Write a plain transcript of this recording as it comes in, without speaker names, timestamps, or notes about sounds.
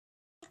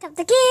Wake up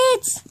the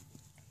kids!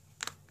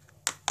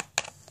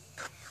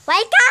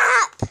 Wake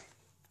up!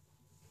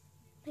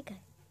 Wake up.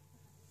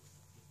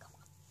 Come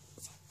on.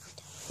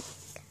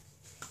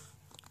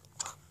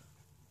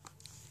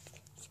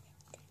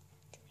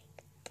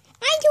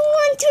 I don't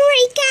want to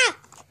wake up.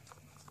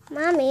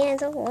 Mommy, I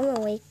don't want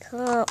to wake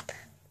up.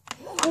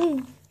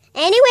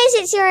 Anyways,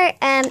 it's your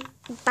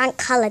bank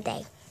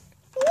holiday.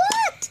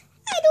 What?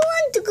 I don't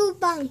want to go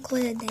bank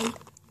holiday.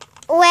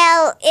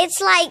 Well, it's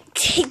like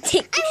I'm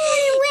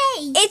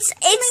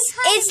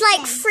it's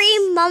like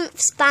 3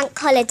 months bank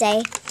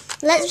holiday.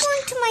 Let's go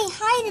to my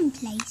hiding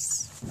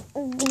place.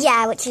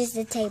 Yeah, which is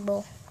the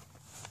table.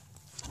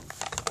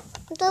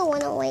 I don't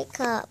want to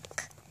wake up.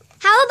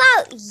 How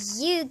about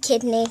you,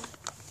 Kidney?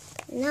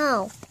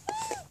 No.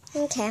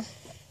 Okay.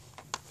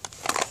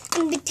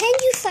 And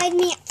pretend you find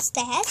me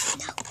upstairs.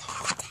 No,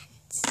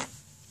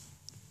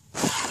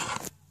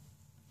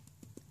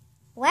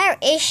 where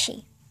is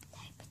she?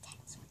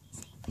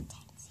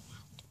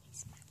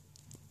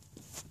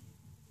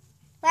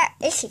 Where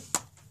is she?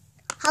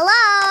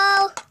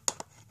 Hello?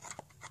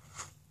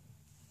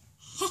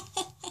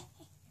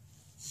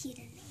 She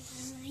don't know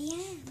where I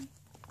am.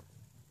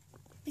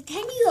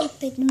 Pretend you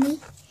open me.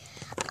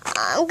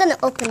 I'm gonna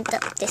open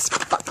up this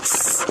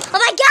box. Oh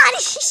my God!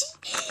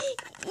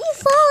 You're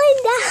falling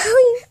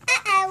down.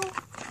 Uh-oh.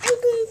 I'm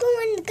gonna go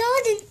in the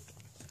garden.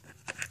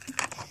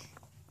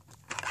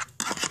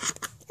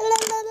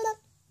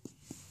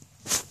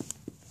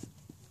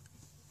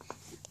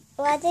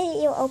 Why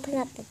didn't you open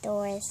up the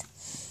doors?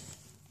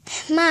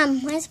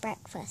 Mom, where's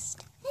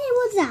breakfast? Hey,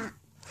 what's that?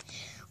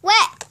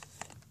 What?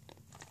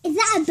 Is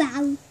that a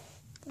bell?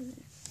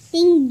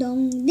 Ding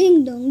dong,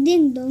 ding dong,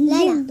 ding dong,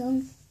 Lena. ding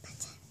dong.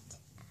 Pretend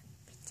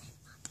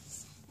Mommy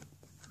said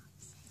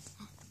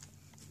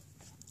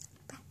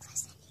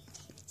breakfast and you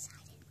came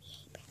inside and we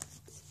ate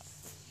breakfast.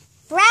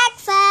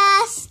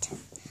 Breakfast!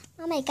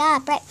 Oh my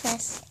God,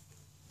 breakfast.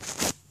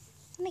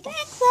 Oh my God.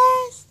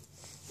 Breakfast!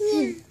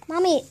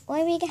 Mommy,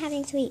 what are we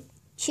having to eat?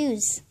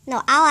 Choose.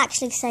 No, I'll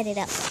actually set it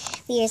up.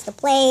 Here's the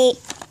plate.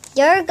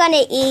 You're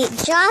gonna eat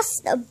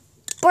just a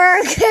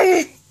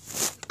burger.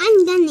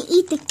 I'm gonna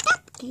eat the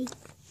cupcake.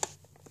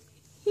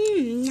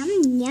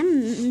 Yum, yum,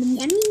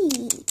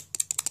 yummy.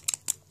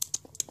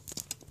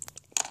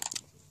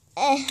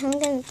 I'm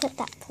gonna put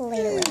that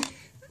plate away.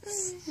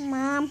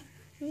 Mom,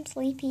 I'm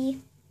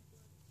sleepy.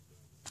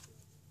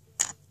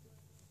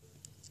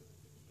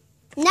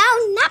 No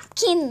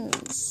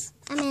napkins.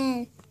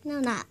 No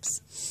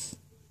naps.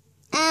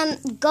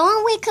 Go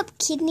and wake up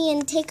Kidney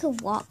and take a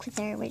walk with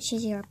her, which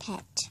is your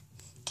pet.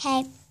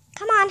 Okay?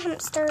 Come on,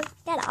 hamster.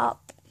 Get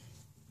up.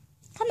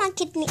 Come on,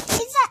 Kidney.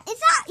 Is that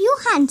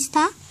your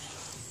hamster?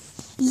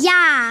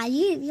 Yeah,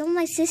 you're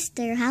my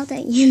sister. How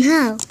don't you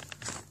know?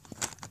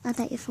 I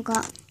thought you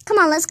forgot. Come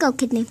on, let's go,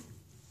 Kidney.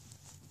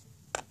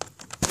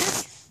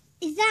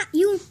 Is that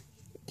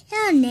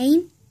her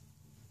name?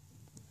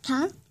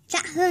 Huh? Is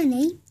that her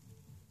name?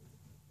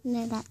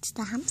 No, that's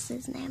the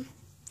hamster's name.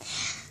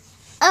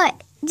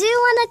 Alright, do you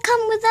want to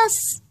come with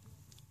us,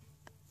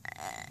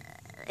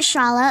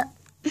 Charlotte?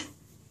 My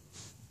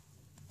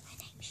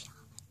name's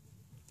Charlotte.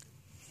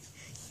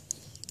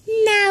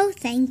 No,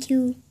 thank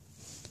you.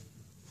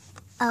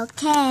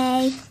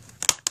 Okay.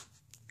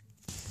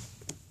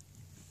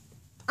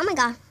 Oh my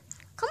God.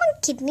 Come on,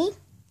 Kidney.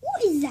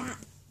 What is that?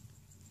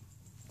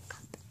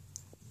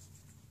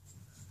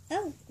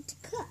 Oh, it's a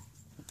cup.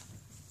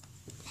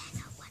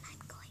 Lena, when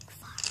I'm going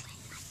far away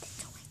like the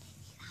toy,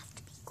 you have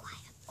to be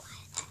quiet,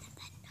 and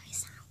then no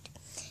sound.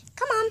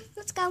 Come on,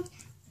 let's go.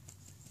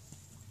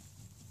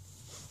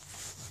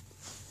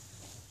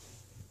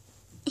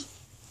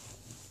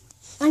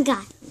 Oh my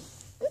God.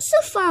 I'm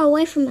so far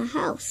away from the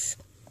house.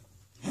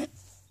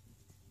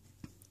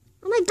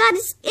 Oh my God,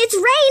 it's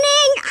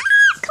raining!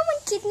 Ah, come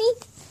on, Kidney.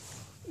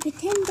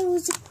 Pretend there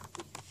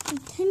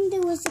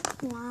was a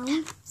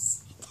clown.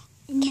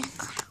 Get a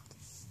clown.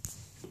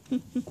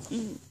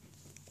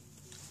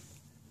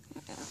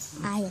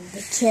 I am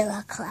the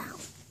killer clown.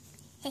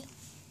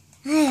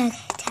 Hey.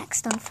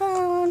 Text on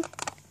phone.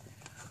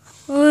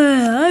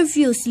 I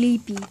feel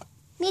sleepy.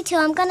 Me too,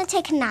 I'm gonna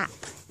take a nap.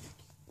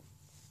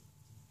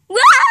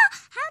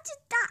 How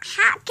did that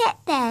hat get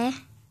there?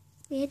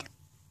 Weird.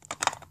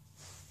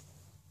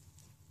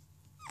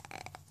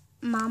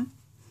 Mom.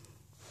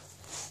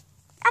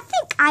 I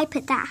think I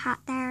put that hat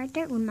there. I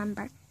don't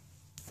remember.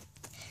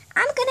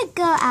 I'm gonna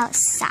go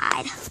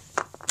outside.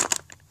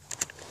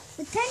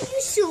 Pretend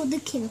you saw the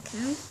killer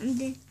clown.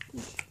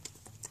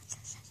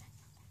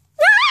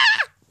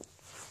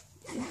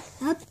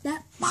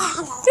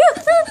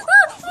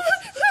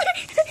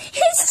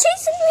 He's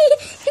chasing me.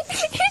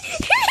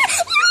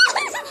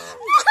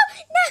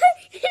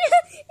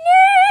 No.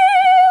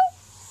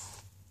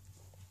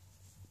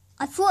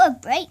 I thought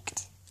it braked.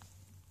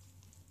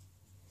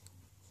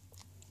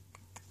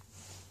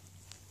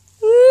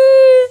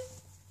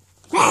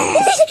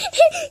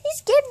 He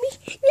scared me.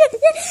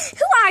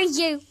 Who are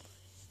you?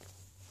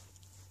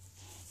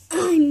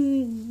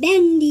 I'm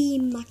Bendy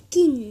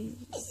McKin.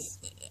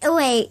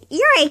 Wait,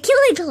 you're a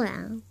killer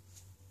clown.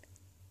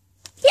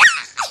 Yeah,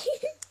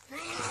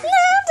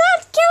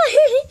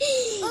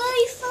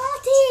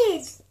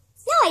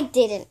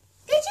 didn't.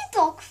 Did you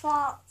dog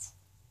fart?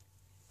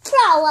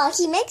 Bro, well,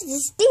 he makes the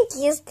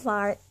stinkiest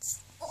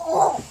farts.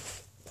 Oh,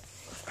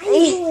 I'm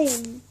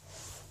going.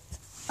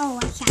 Oh,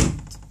 I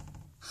can't.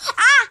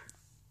 Ah!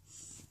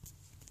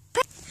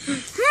 I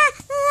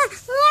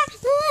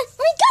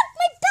got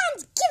my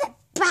pants! Give it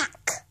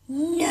back!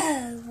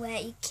 No way,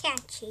 you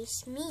can't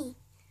chase me.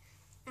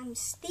 I'm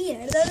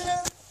scared.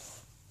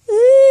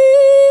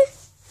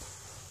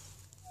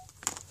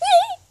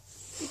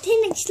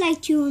 Pretend like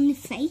slide you on the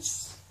face.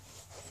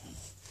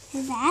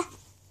 There.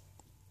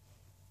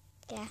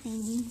 Yeah.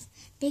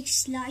 Big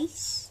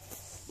slice.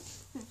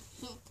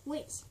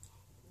 Wait.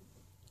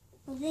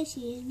 Oh, there she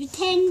is.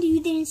 Pretend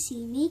you didn't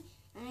see me,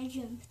 and I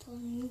jumped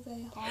on you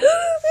very hard.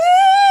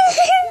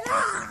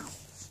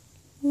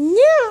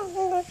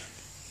 No.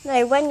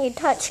 No, when you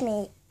touch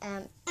me,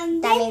 And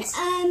that then,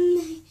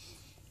 means...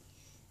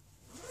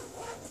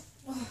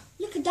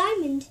 look, a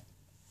diamond.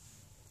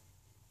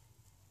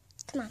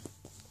 Come on.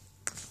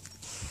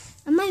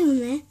 Am I on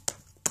there?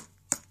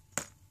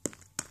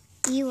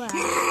 You are.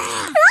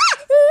 Mom!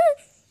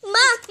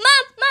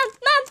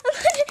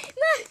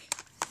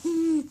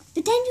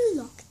 Pretend you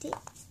locked it.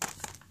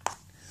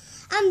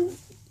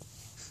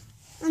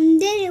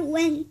 And then it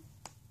went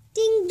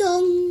ding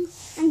dong.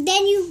 And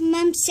then your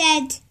mum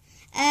said,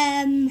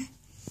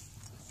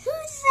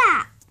 who's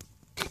that?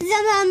 The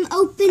mum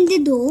opened the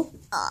door.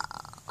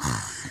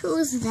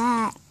 Who's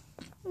that?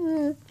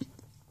 Get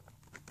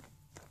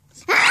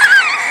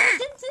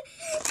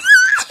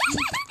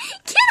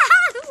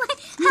out of my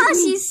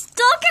house, you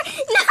stalker!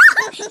 No!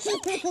 No!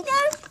 No!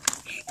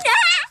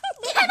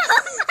 Get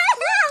off my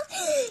house!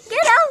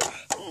 Get off!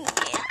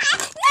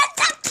 No,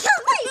 don't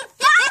kill me!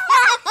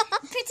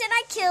 Pretend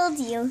I killed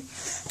you.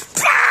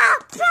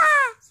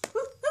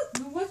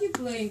 No, what you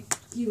playing?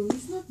 You.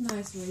 It's not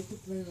nice way to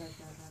play like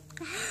that.